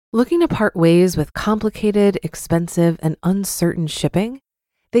Looking to part ways with complicated, expensive, and uncertain shipping?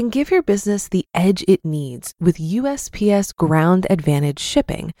 Then give your business the edge it needs with USPS Ground Advantage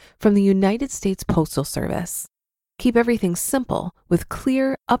shipping from the United States Postal Service. Keep everything simple with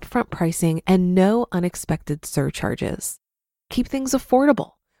clear, upfront pricing and no unexpected surcharges. Keep things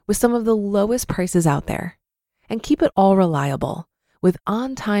affordable with some of the lowest prices out there. And keep it all reliable with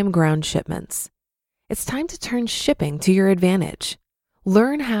on-time ground shipments. It's time to turn shipping to your advantage.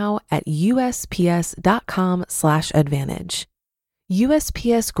 Learn how at USPS.com/advantage.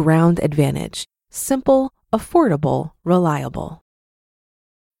 USPS Ground Advantage. Simple, affordable, reliable.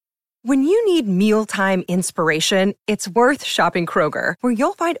 When you need mealtime inspiration, it's worth shopping Kroger, where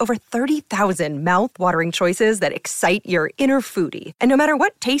you'll find over 30,000 mouth-watering choices that excite your inner foodie. And no matter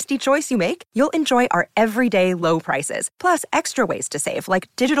what tasty choice you make, you'll enjoy our everyday low prices, plus extra ways to save, like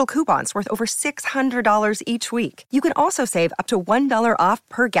digital coupons worth over $600 each week. You can also save up to $1 off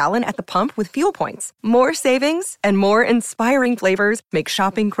per gallon at the pump with fuel points. More savings and more inspiring flavors make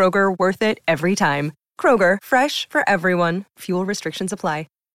shopping Kroger worth it every time. Kroger, fresh for everyone. Fuel restrictions apply.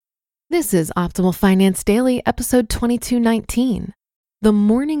 This is Optimal Finance Daily, episode 2219, The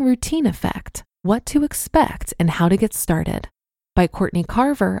Morning Routine Effect, What to Expect and How to Get Started, by Courtney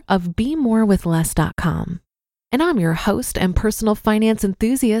Carver of BeMoreWithLess.com. And I'm your host and personal finance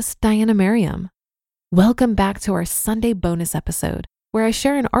enthusiast, Diana Merriam. Welcome back to our Sunday bonus episode, where I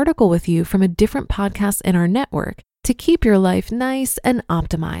share an article with you from a different podcast in our network to keep your life nice and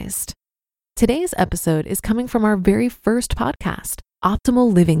optimized. Today's episode is coming from our very first podcast,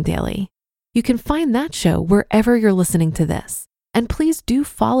 Optimal Living Daily. You can find that show wherever you're listening to this. And please do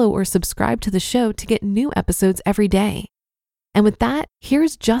follow or subscribe to the show to get new episodes every day. And with that,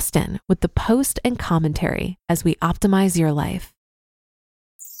 here's Justin with the post and commentary as we optimize your life.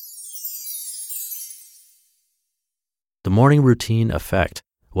 The Morning Routine Effect,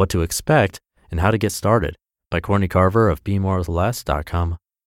 What to Expect and How to Get Started, by Courtney Carver of BeMoreWithLess.com.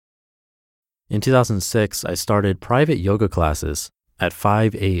 In 2006, I started private yoga classes at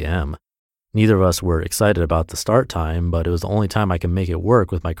 5 a.m. Neither of us were excited about the start time, but it was the only time I could make it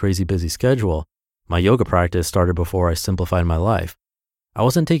work with my crazy busy schedule. My yoga practice started before I simplified my life. I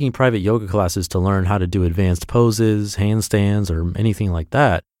wasn't taking private yoga classes to learn how to do advanced poses, handstands, or anything like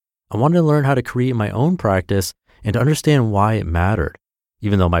that. I wanted to learn how to create my own practice and to understand why it mattered.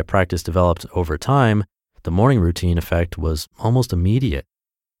 Even though my practice developed over time, the morning routine effect was almost immediate.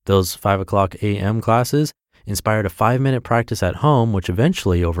 Those 5 o'clock a.m. classes inspired a 5-minute practice at home, which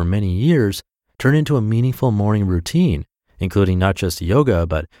eventually, over many years, turned into a meaningful morning routine, including not just yoga,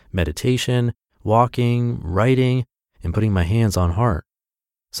 but meditation, walking, writing, and putting my hands on heart.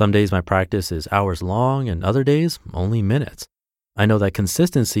 Some days my practice is hours long, and other days, only minutes. I know that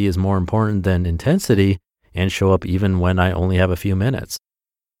consistency is more important than intensity and show up even when I only have a few minutes.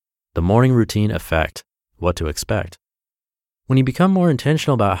 The morning routine effect, what to expect. When you become more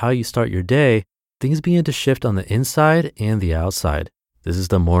intentional about how you start your day, things begin to shift on the inside and the outside. This is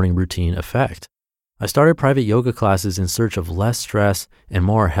the morning routine effect. I started private yoga classes in search of less stress and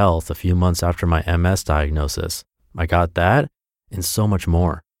more health a few months after my MS diagnosis. I got that and so much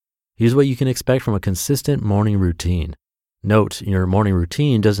more. Here's what you can expect from a consistent morning routine. Note, your morning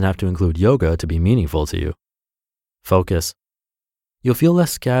routine doesn't have to include yoga to be meaningful to you. Focus. You'll feel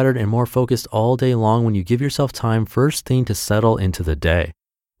less scattered and more focused all day long when you give yourself time first thing to settle into the day.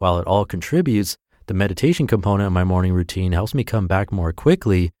 While it all contributes, the meditation component of my morning routine helps me come back more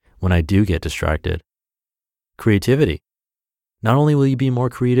quickly when I do get distracted. Creativity. Not only will you be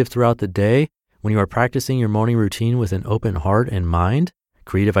more creative throughout the day, when you are practicing your morning routine with an open heart and mind,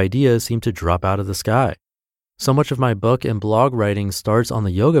 creative ideas seem to drop out of the sky. So much of my book and blog writing starts on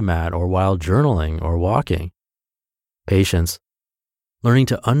the yoga mat or while journaling or walking. Patience. Learning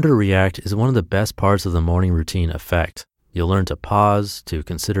to underreact is one of the best parts of the morning routine effect. You'll learn to pause, to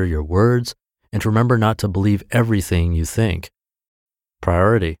consider your words, and to remember not to believe everything you think.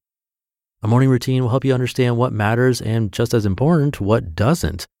 Priority. A morning routine will help you understand what matters and, just as important, what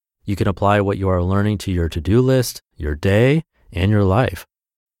doesn't. You can apply what you are learning to your to-do list, your day, and your life.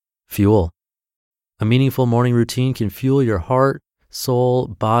 Fuel. A meaningful morning routine can fuel your heart, soul,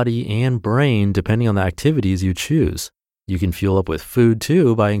 body, and brain depending on the activities you choose. You can fuel up with food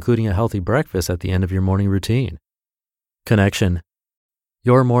too by including a healthy breakfast at the end of your morning routine. Connection.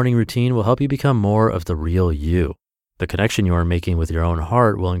 Your morning routine will help you become more of the real you. The connection you are making with your own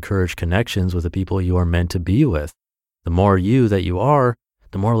heart will encourage connections with the people you are meant to be with. The more you that you are,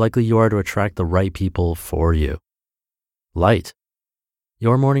 the more likely you are to attract the right people for you. Light.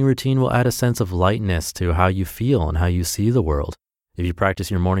 Your morning routine will add a sense of lightness to how you feel and how you see the world. If you practice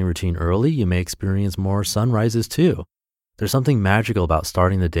your morning routine early, you may experience more sunrises too. There's something magical about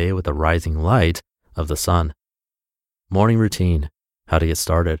starting the day with the rising light of the sun. Morning routine, how to get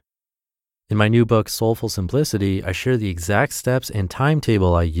started. In my new book, Soulful Simplicity, I share the exact steps and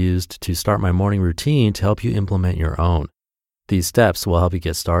timetable I used to start my morning routine to help you implement your own. These steps will help you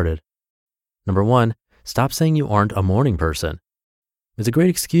get started. Number 1, stop saying you aren't a morning person. It's a great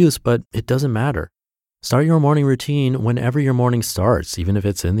excuse, but it doesn't matter. Start your morning routine whenever your morning starts, even if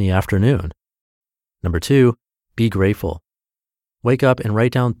it's in the afternoon. Number 2, be grateful. Wake up and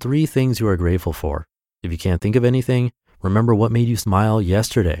write down 3 things you are grateful for. If you can't think of anything, remember what made you smile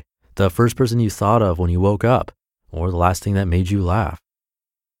yesterday, the first person you thought of when you woke up, or the last thing that made you laugh.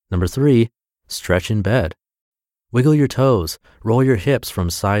 Number 3, stretch in bed. Wiggle your toes, roll your hips from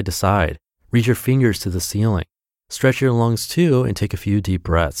side to side, reach your fingers to the ceiling, stretch your lungs too, and take a few deep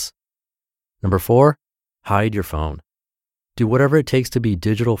breaths. Number 4, hide your phone. Do whatever it takes to be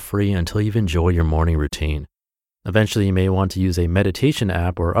digital free until you've enjoyed your morning routine. Eventually, you may want to use a meditation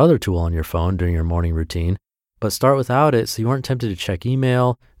app or other tool on your phone during your morning routine, but start without it so you aren't tempted to check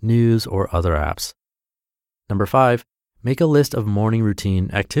email, news, or other apps. Number 5, make a list of morning routine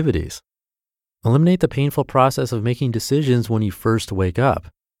activities. Eliminate the painful process of making decisions when you first wake up.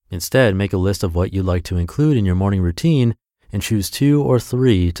 Instead, make a list of what you'd like to include in your morning routine and choose 2 or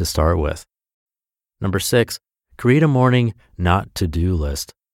 3 to start with. Number 6, create a morning not to-do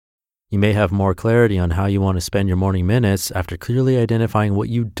list. You may have more clarity on how you want to spend your morning minutes after clearly identifying what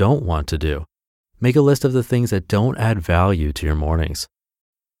you don't want to do. Make a list of the things that don't add value to your mornings.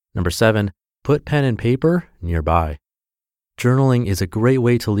 Number 7, put pen and paper nearby. Journaling is a great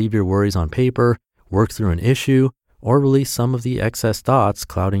way to leave your worries on paper, work through an issue, or release some of the excess thoughts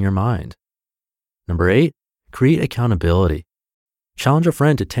clouding your mind. Number 8, create accountability. Challenge a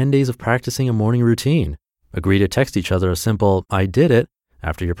friend to 10 days of practicing a morning routine. Agree to text each other a simple, "I did it,"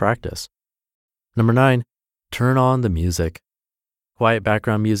 after your practice. Number 9, turn on the music. Quiet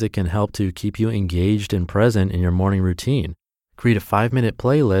background music can help to keep you engaged and present in your morning routine. Create a 5-minute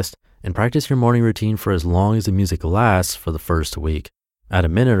playlist and practice your morning routine for as long as the music lasts for the first week. Add a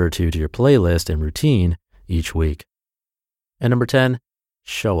minute or 2 to your playlist and routine each week. And number 10,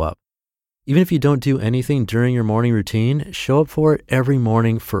 show up. Even if you don't do anything during your morning routine, show up for it every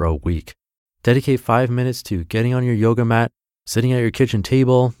morning for a week. Dedicate 5 minutes to getting on your yoga mat, sitting at your kitchen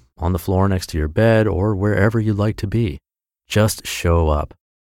table, on the floor next to your bed, or wherever you'd like to be. Just show up.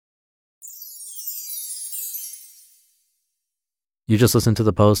 You just listened to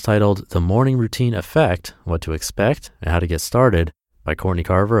the post titled The Morning Routine Effect, What to Expect and How to Get Started by Courtney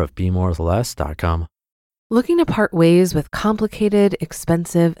Carver of BeMoreWithLess.com. Looking to part ways with complicated,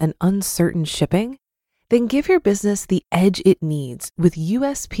 expensive, and uncertain shipping? Then give your business the edge it needs with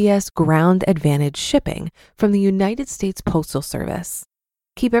USPS Ground Advantage shipping from the United States Postal Service.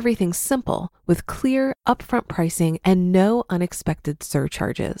 Keep everything simple with clear, upfront pricing and no unexpected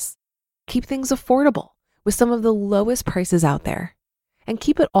surcharges. Keep things affordable with some of the lowest prices out there. And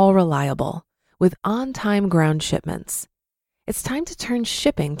keep it all reliable with on-time ground shipments. It's time to turn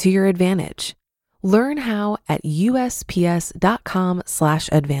shipping to your advantage. Learn how at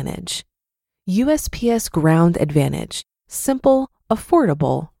USPS.com/advantage. USPS Ground Advantage. Simple,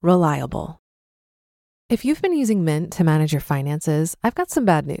 affordable, reliable. If you've been using Mint to manage your finances, I've got some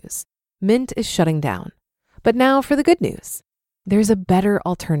bad news. Mint is shutting down. But now for the good news. There's a better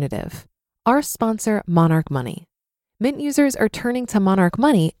alternative. Our sponsor, Monarch Money. Mint users are turning to Monarch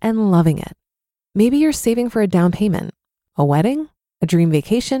Money and loving it. Maybe you're saving for a down payment, a wedding, a dream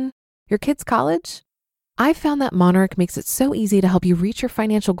vacation, your kids' college. I've found that Monarch makes it so easy to help you reach your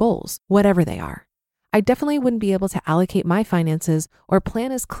financial goals, whatever they are. I definitely wouldn't be able to allocate my finances or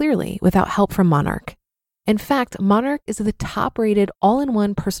plan as clearly without help from Monarch. In fact, Monarch is the top-rated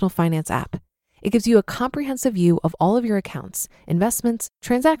all-in-one personal finance app. It gives you a comprehensive view of all of your accounts, investments,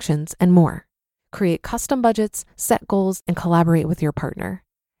 transactions, and more. Create custom budgets, set goals, and collaborate with your partner.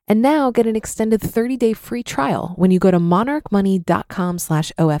 And now get an extended 30-day free trial when you go to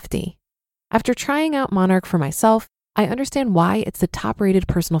monarchmoney.com/OFD. After trying out Monarch for myself, I understand why it's the top-rated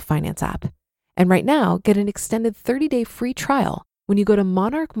personal finance app. And right now, get an extended 30-day free trial when you go to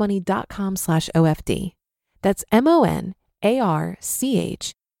monarchmoney.com/OFD. That's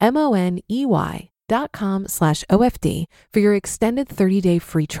monarchmoney.com/OFD for your extended 30-day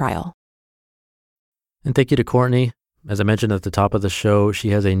free trial. And thank you to Courtney. As I mentioned at the top of the show, she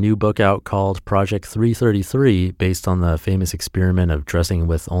has a new book out called Project 333, based on the famous experiment of dressing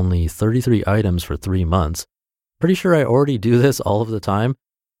with only 33 items for 3 months. Pretty sure I already do this all of the time,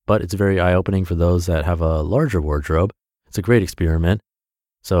 but it's very eye-opening for those that have a larger wardrobe. It's a great experiment.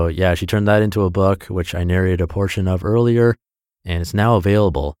 So yeah, she turned that into a book, which I narrated a portion of earlier, and it's now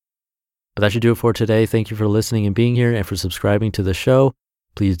available. But that should do it for today. Thank you for listening and being here and for subscribing to the show.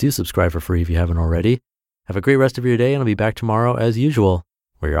 Please do subscribe for free if you haven't already. Have a great rest of your day, and I'll be back tomorrow as usual,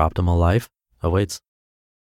 where your optimal life awaits.